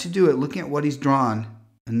 Deciding not to do it, looking at what he's drawn.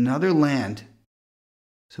 Another land.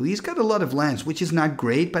 So he's got a lot of lands, which is not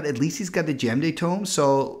great, but at least he's got the Gem Tome,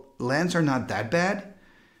 so lands are not that bad.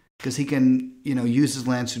 Because he can, use his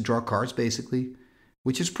lands to draw cards, basically.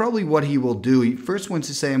 Which is probably what he will do. He first wants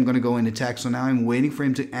to say, I'm going to go in attack, so now I'm waiting for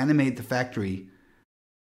him to animate the factory.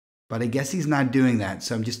 But I guess he's not doing that,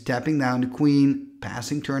 so I'm just tapping down the queen,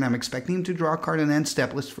 passing turn. I'm expecting him to draw a card and end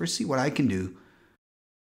step. Let's first see what I can do.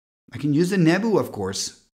 I can use the Nebu, of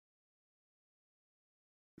course.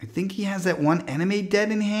 I think he has that one animate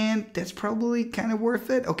dead in hand. That's probably kind of worth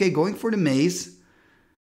it. Okay, going for the maze.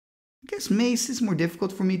 I guess maze is more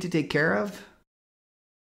difficult for me to take care of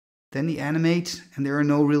than the animate. And there are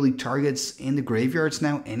no really targets in the graveyards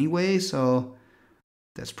now anyway. So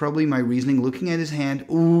that's probably my reasoning. Looking at his hand.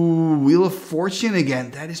 Ooh, Wheel of Fortune again.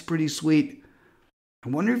 That is pretty sweet. I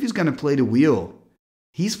wonder if he's going to play the wheel.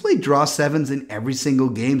 He's played draw sevens in every single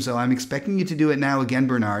game. So I'm expecting you to do it now again,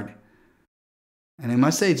 Bernhard. And I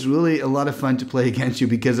must say, it's really a lot of fun to play against you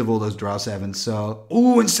because of all those draw sevens. So,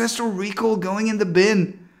 ooh, Ancestral Recall going in the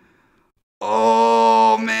bin.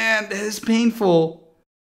 Oh, man, that is painful.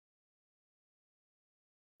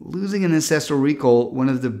 Losing an Ancestral Recall, one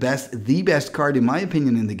of the best card, in my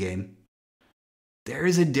opinion, in the game. There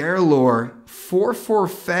is a Darelore, 4/4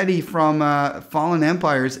 Fetty from Fallen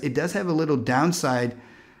Empires. It does have a little downside.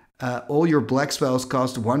 All your black spells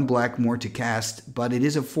cost 1 black more to cast, but it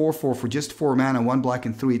is a 4/4 for just 4 mana, 1 black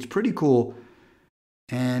and 3. It's pretty cool.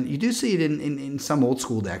 And you do see it in some old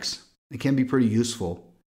school decks. It can be pretty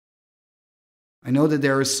useful. I know that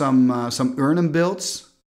there are some Urnham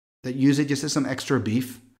builds that use it just as some extra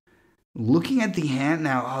beef. Looking at the hand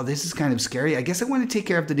now, oh, this is kind of scary. I guess I want to take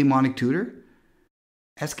care of the Demonic Tutor.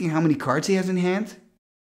 Asking how many cards he has in hand.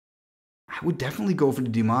 I would definitely go for the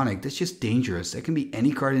Demonic. That's just dangerous. That can be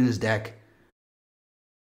any card in his deck.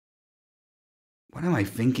 What am I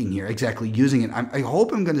thinking here? Exactly, using it. I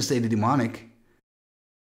hope I'm going to say the Demonic.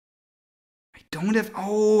 I don't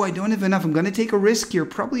have enough. I'm going to take a risk here.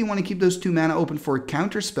 Probably want to keep those 2 mana open for a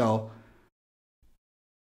counter spell.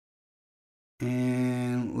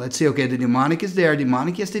 And let's see. Okay, the Demonic is there.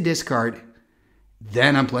 Demonic has to discard.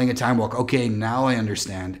 Then I'm playing a Time Walk. Okay, now I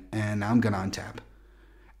understand. And now I'm going to untap.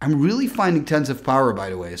 I'm really finding tons of power, by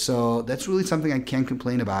the way, so that's really something I can't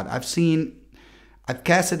complain about. I've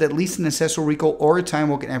casted at least an Ancestral Recall or a Time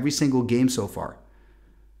Walk in every single game so far.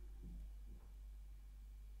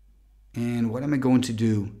 And what am I going to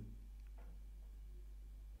do?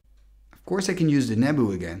 Of course I can use the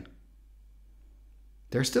Nebu again.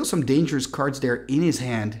 There are still some dangerous cards there in his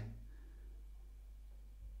hand.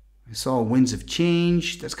 I saw Winds of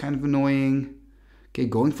Change, that's kind of annoying. Okay,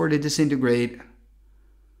 going for the Disintegrate.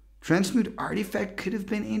 Transmute Artifact could have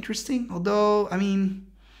been interesting, although, I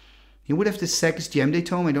mean, he would have to sack his Gem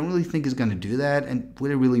Tome. I don't really think he's going to do that, and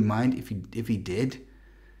would I really mind if he did?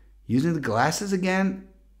 Using the glasses again,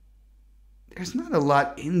 there's not a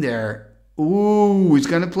lot in there. Ooh, he's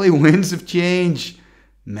going to play Winds of Change.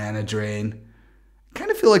 Mana Drain. I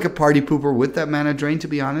kind of feel like a party pooper with that Mana Drain, to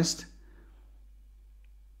be honest.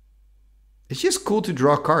 It's just cool to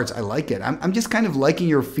draw cards. I like it. I'm just kind of liking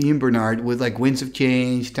your theme, Bernhard, with like Winds of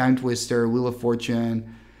Change, Time Twister, Wheel of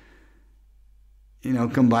Fortune.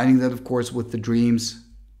 Combining that, of course, with the Dreams.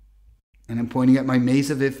 And I'm pointing at my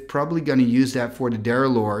Maze of If, probably going to use that for the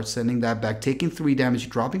Darelore, sending that back, taking 3 damage,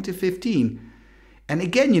 dropping to 15. And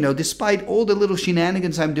again, despite all the little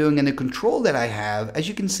shenanigans I'm doing and the control that I have, as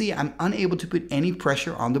you can see, I'm unable to put any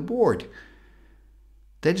pressure on the board.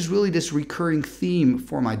 That is really this recurring theme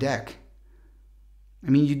for my deck. I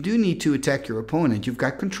mean, you do need to attack your opponent. You've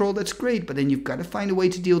got control, that's great, but then you've got to find a way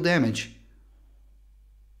to deal damage.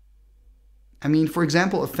 I mean, for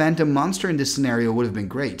example, a Phantom Monster in this scenario would have been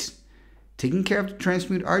great. Taking care of the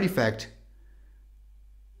Transmute Artifact.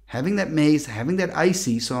 Having that Maze, having that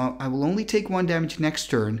Icy, so I will only take 1 damage next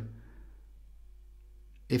turn.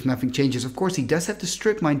 If nothing changes. Of course, he does have the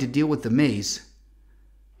Strip Mine to deal with the Maze.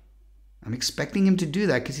 I'm expecting him to do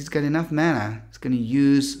that because he's got enough mana. He's going to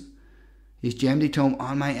use his Gem Tome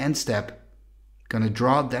on my end step. Gonna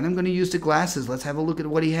draw, then I'm gonna use the glasses. Let's have a look at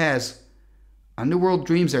what he has. Underworld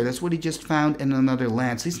Dreams there, that's what he just found in another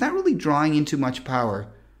land. So he's not really drawing into much power.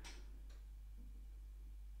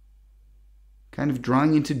 Kind of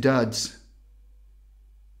drawing into duds.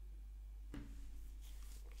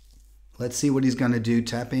 Let's see what he's gonna do.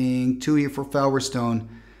 Tapping 2 here for Felwar Stone.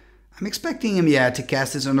 I'm expecting him, to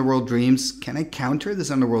cast his Underworld Dreams. Can I counter this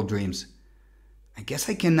Underworld Dreams? I guess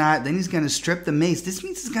I cannot. Then he's going to strip the Maze. This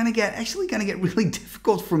means it's actually going to get really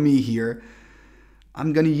difficult for me here.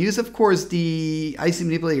 I'm going to use, of course, the Icy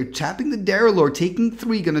Manipulator, tapping the Darelore, taking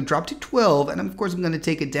 3, going to drop to 12. And of course, I'm going to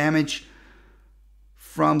take a damage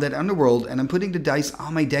from that underworld, and I'm putting the dice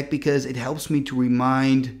on my deck because it helps me to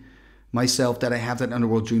remind myself that I have that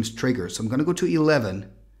Underworld Dreams trigger. So I'm going to go to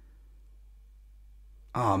 11.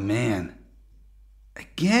 Oh, man.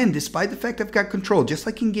 Again, despite the fact I've got control, just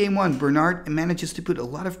like in game 1, Bernhard manages to put a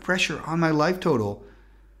lot of pressure on my life total.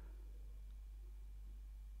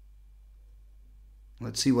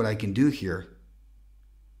 Let's see what I can do here.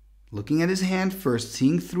 Looking at his hand first,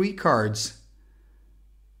 seeing 3 cards.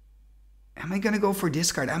 Am I going to go for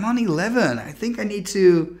discard? I'm on 11. I think I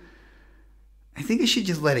should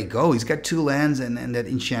just let it go. He's got 2 lands and that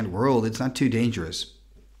Enchant World. It's not too dangerous.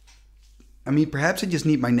 I mean, perhaps I just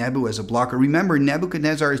need my Nebu as a blocker. Remember,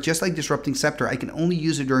 Nebuchadnezzar is just like Disrupting Scepter. I can only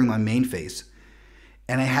use it during my main phase.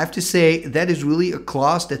 And I have to say, that is really a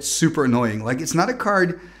clause that's super annoying. Like, it's not a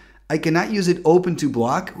card. I cannot use it open to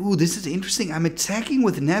block. Ooh, this is interesting. I'm attacking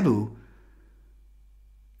with Nebu.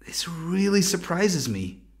 This really surprises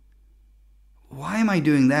me. Why am I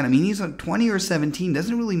doing that? I mean, he's on 20 or 17.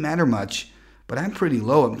 Doesn't really matter much. But I'm pretty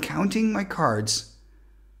low. I'm counting my cards.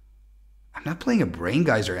 I'm not playing a Brain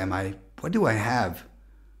Geyser, am I? What do I have?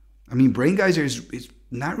 I mean, Brain Geyser is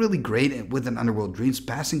not really great with an Underworld Dreams.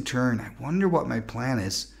 Passing turn. I wonder what my plan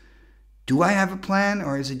is. Do I have a plan,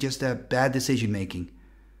 or is it just a bad decision making?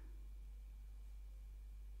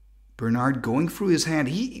 Bernhard going through his hand.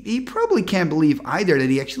 He probably can't believe either that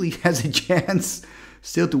he actually has a chance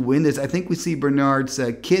still to win this. I think we see Bernhard's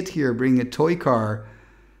kid here bring a toy car.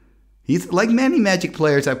 He's like many Magic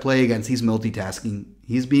players I play against. He's multitasking.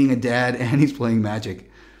 He's being a dad and he's playing Magic.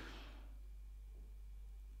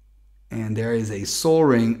 And there is a Soul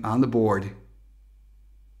Ring on the board.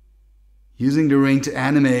 Using the ring to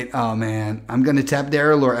animate. Oh man, I'm going to tap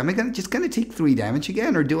Darylor. Am I just going to take 3 damage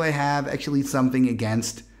again? Or do I have actually something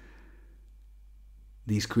against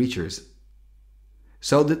these creatures?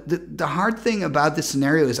 So the hard thing about this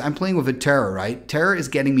scenario is I'm playing with a Terror, right? Terror is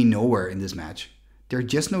getting me nowhere in this match. There are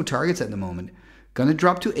just no targets at the moment. Gonna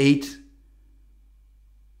drop to 8.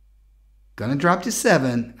 Gonna drop to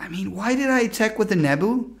 7. I mean, why did I attack with the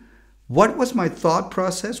Nebu? What was my thought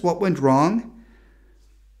process? What went wrong?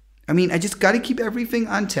 I mean, I just got to keep everything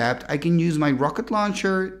untapped. I can use my rocket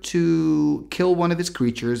launcher to kill one of his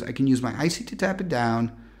creatures. I can use my Icy to tap it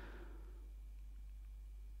down.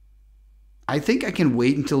 I think I can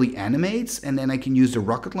wait until he animates, and then I can use the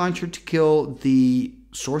rocket launcher to kill the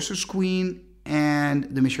Sorcerer's Queen and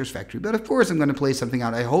the Mishra's Factory. But of course, I'm going to play something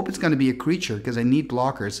out. I hope it's going to be a creature because I need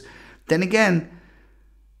blockers. Then again,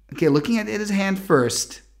 okay, looking at his hand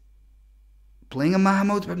first. Playing a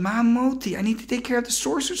Mahamoti, but Mahamoti, I need to take care of the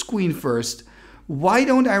Sorcerer's Queen first. Why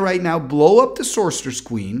don't I right now blow up the Sorcerer's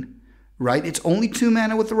Queen, right? It's only 2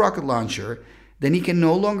 mana with the rocket launcher. Then he can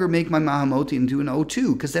no longer make my Mahamoti into an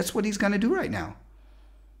 0-2, because that's what he's going to do right now.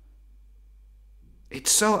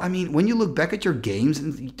 It's so, I mean, when you look back at your games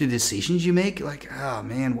and the decisions you make, like, oh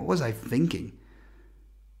man, what was I thinking?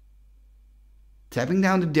 Tapping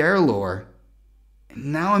down to Darylor.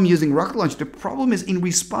 And now I'm using rocket launcher. The problem is in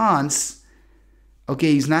response.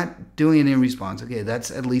 Okay, he's not doing it in response. Okay,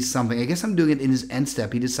 that's at least something. I guess I'm doing it in his end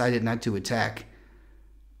step. He decided not to attack.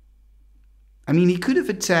 I mean, he could have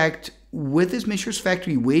attacked with his Mishra's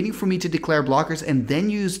Factory, waiting for me to declare blockers, and then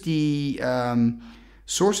use the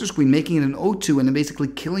Sorcerer's Queen, making it an 0-2, and then basically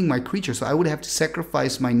killing my creature. So I would have to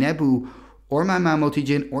sacrifice my Nebu or my Mahamoti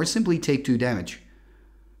Djinn, or simply take 2 damage.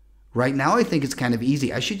 Right now, I think it's kind of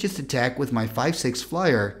easy. I should just attack with my 5/6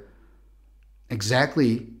 flyer.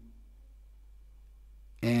 Exactly.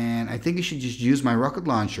 And I think I should just use my rocket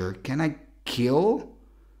launcher. Can I kill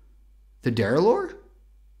the Darylor?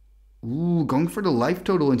 Ooh, going for the life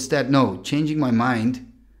total instead. No, changing my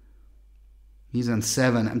mind. He's on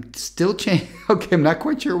 7. I'm still changing. Okay, I'm not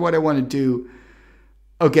quite sure what I want to do.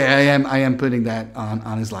 Okay, I am putting that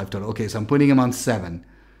on his life total. Okay, so I'm putting him on 7.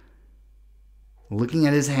 Looking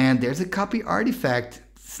at his hand, there's a copy artifact.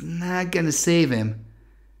 It's not going to save him.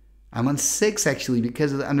 I'm on 6 actually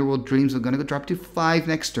because of the Underworld Dreams. I'm going to go drop to 5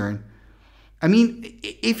 next turn. I mean,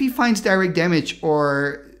 if he finds direct damage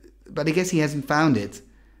but I guess he hasn't found it.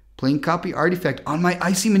 Playing copy artifact on my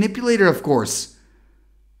Icy Manipulator, of course.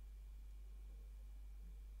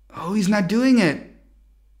 Oh, he's not doing it.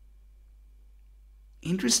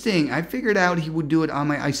 Interesting. I figured out he would do it on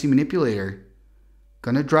my Icy Manipulator.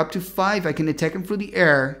 Gonna drop to 5. I can attack him through the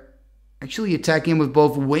air. Actually attack him with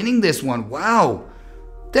both, winning this one. Wow.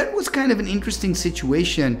 That was kind of an interesting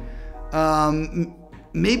situation.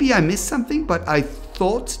 Maybe I missed something, but I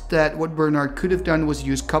thought that what Bernhard could have done was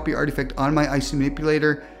use copy artifact on my Icy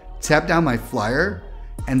Manipulator, tap down my flyer,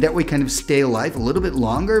 and that way kind of stay alive a little bit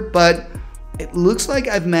longer. But it looks like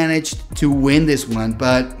I've managed to win this one.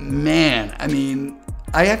 But man, I mean,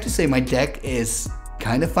 I have to say my deck is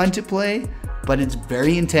kind of fun to play, but it's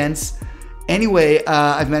very intense. Anyway,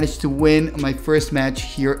 I've managed to win my first match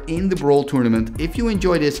here in the Brawl tournament. If you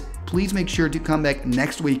enjoy this, please make sure to come back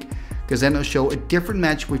next week, because then I'll show a different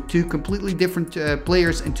match with two completely different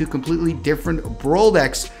players and two completely different Brawl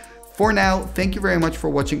decks. For now, thank you very much for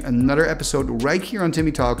watching another episode right here on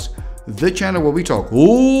Timmy Talks, the channel where we talk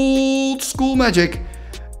old school magic.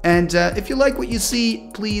 And if you like what you see,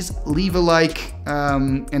 please leave a like.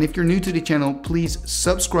 And if you're new to the channel, please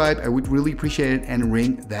subscribe. I would really appreciate it, and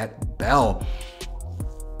ring that bell.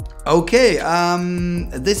 Okay,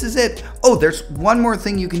 this is it. Oh, there's one more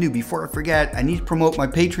thing you can do before I forget. I need to promote my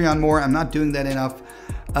Patreon more. I'm not doing that enough.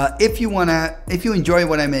 If you enjoy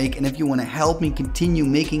what I make, and if you want to help me continue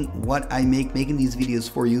making what I make, making these videos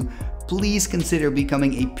for you, please consider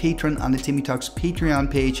becoming a patron on the Timmy Talks Patreon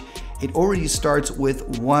page. It already starts with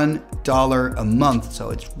 $1 a month, so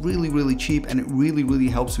it's really cheap, and it really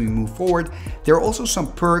helps me move forward. There are also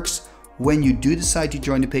some perks when you do decide to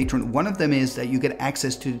join the Patreon. One of them is that you get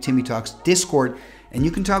access to the Timmy Talks Discord, and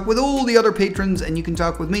you can talk with all the other patrons, and you can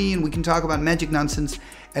talk with me, and we can talk about magic nonsense.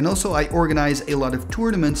 And also, I organize a lot of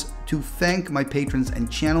tournaments to thank my patrons and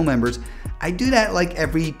channel members. I do that like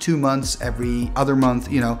every 2 months, every other month,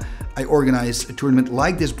 you know. I organize a tournament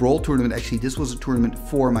like this Brawl tournament. Actually, this was a tournament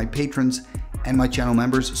for my patrons and my channel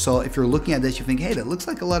members. So if you're looking at this, you think, hey, that looks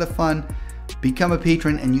like a lot of fun, become a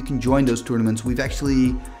patron and you can join those tournaments. We've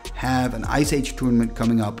actually have an Ice Age tournament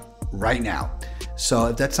coming up right now. So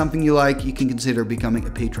if that's something you like, you can consider becoming a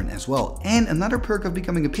patron as well. And another perk of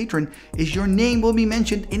becoming a patron is your name will be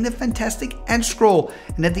mentioned in the fantastic end scroll.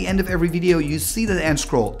 And at the end of every video, you see the end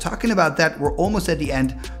scroll. Talking about that, we're almost at the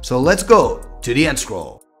end. So let's go to the end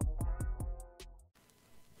scroll.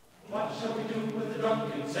 What shall we do with the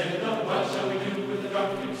drunken sailor? What shall we do with the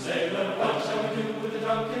drunken sailor? What shall we do with the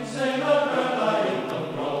drunken sailor? Early in the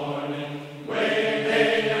morning, way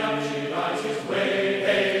hey and up she rises, way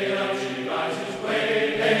hey and up she rises,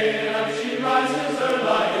 way hey and up she rises.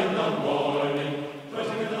 Early in the morning, put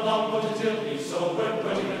him in the longboat until he's sober.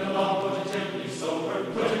 Put him in the longboat until he's sober.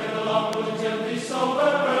 Put him in the longboat until he's sober.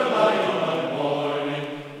 Early in the morning,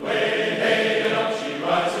 way hey and up she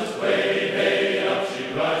rises, way hey and up she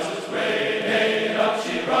rises.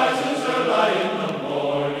 She rises early in the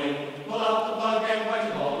morning. Pull out the plug and wet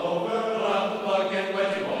him all over. Pull out the plug and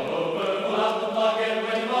wet him all over. Pull out the plug and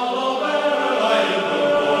wet him all over. Early in the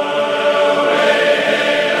morning. Way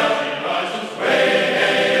hey up she rises. Way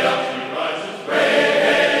hey up she rises. Way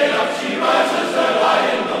hey up she rises early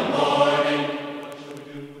in the morning. What shall we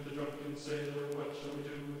do with the drunken sailor? What shall we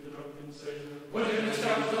do with the drunken sailor? Put him in the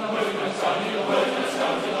scout to the hood, my son. Put him in the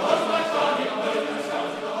scout to the hood, my son. Put him in the scout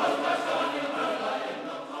to the hood, my son.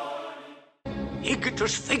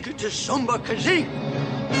 Igitus, figitus, sumba, kazee.